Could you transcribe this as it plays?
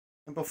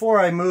Before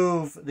I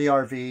move the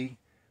RV,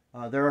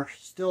 there are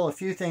still a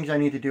few things I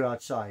need to do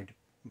outside.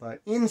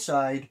 But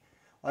inside,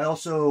 I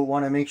also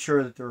want to make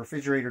sure that the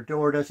refrigerator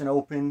door doesn't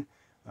open.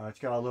 It's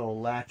got a little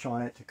latch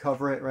on it to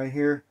cover it right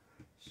here.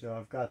 So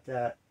I've got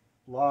that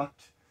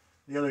locked.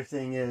 The other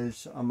thing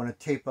is I'm going to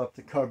tape up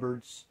the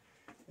cupboards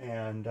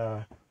and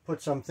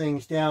put some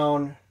things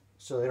down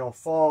so they don't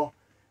fall.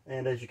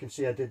 And as you can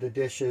see, I did the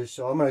dishes.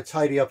 So I'm going to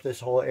tidy up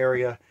this whole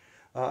area.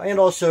 And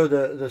also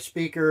the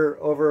speaker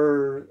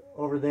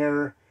over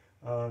there.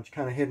 It's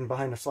kind of hidden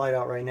behind the slide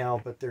out right now,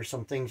 but there's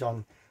some things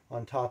on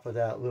top of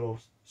that little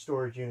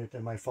storage unit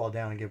that might fall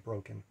down and get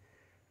broken.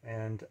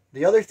 And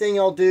the other thing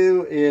I'll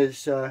do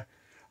is I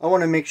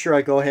want to make sure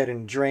I go ahead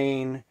and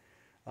drain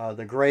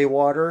the gray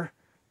water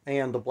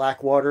and the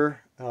black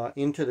water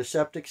into the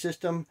septic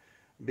system,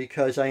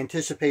 because I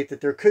anticipate that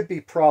there could be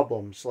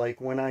problems.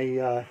 Like when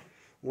I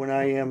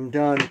am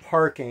done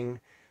parking,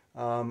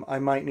 I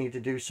might need to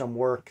do some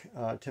work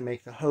to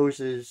make the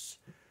hoses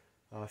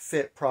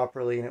fit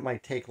properly, and it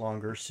might take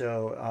longer.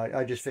 So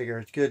I just figure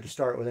it's good to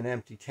start with an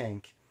empty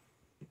tank.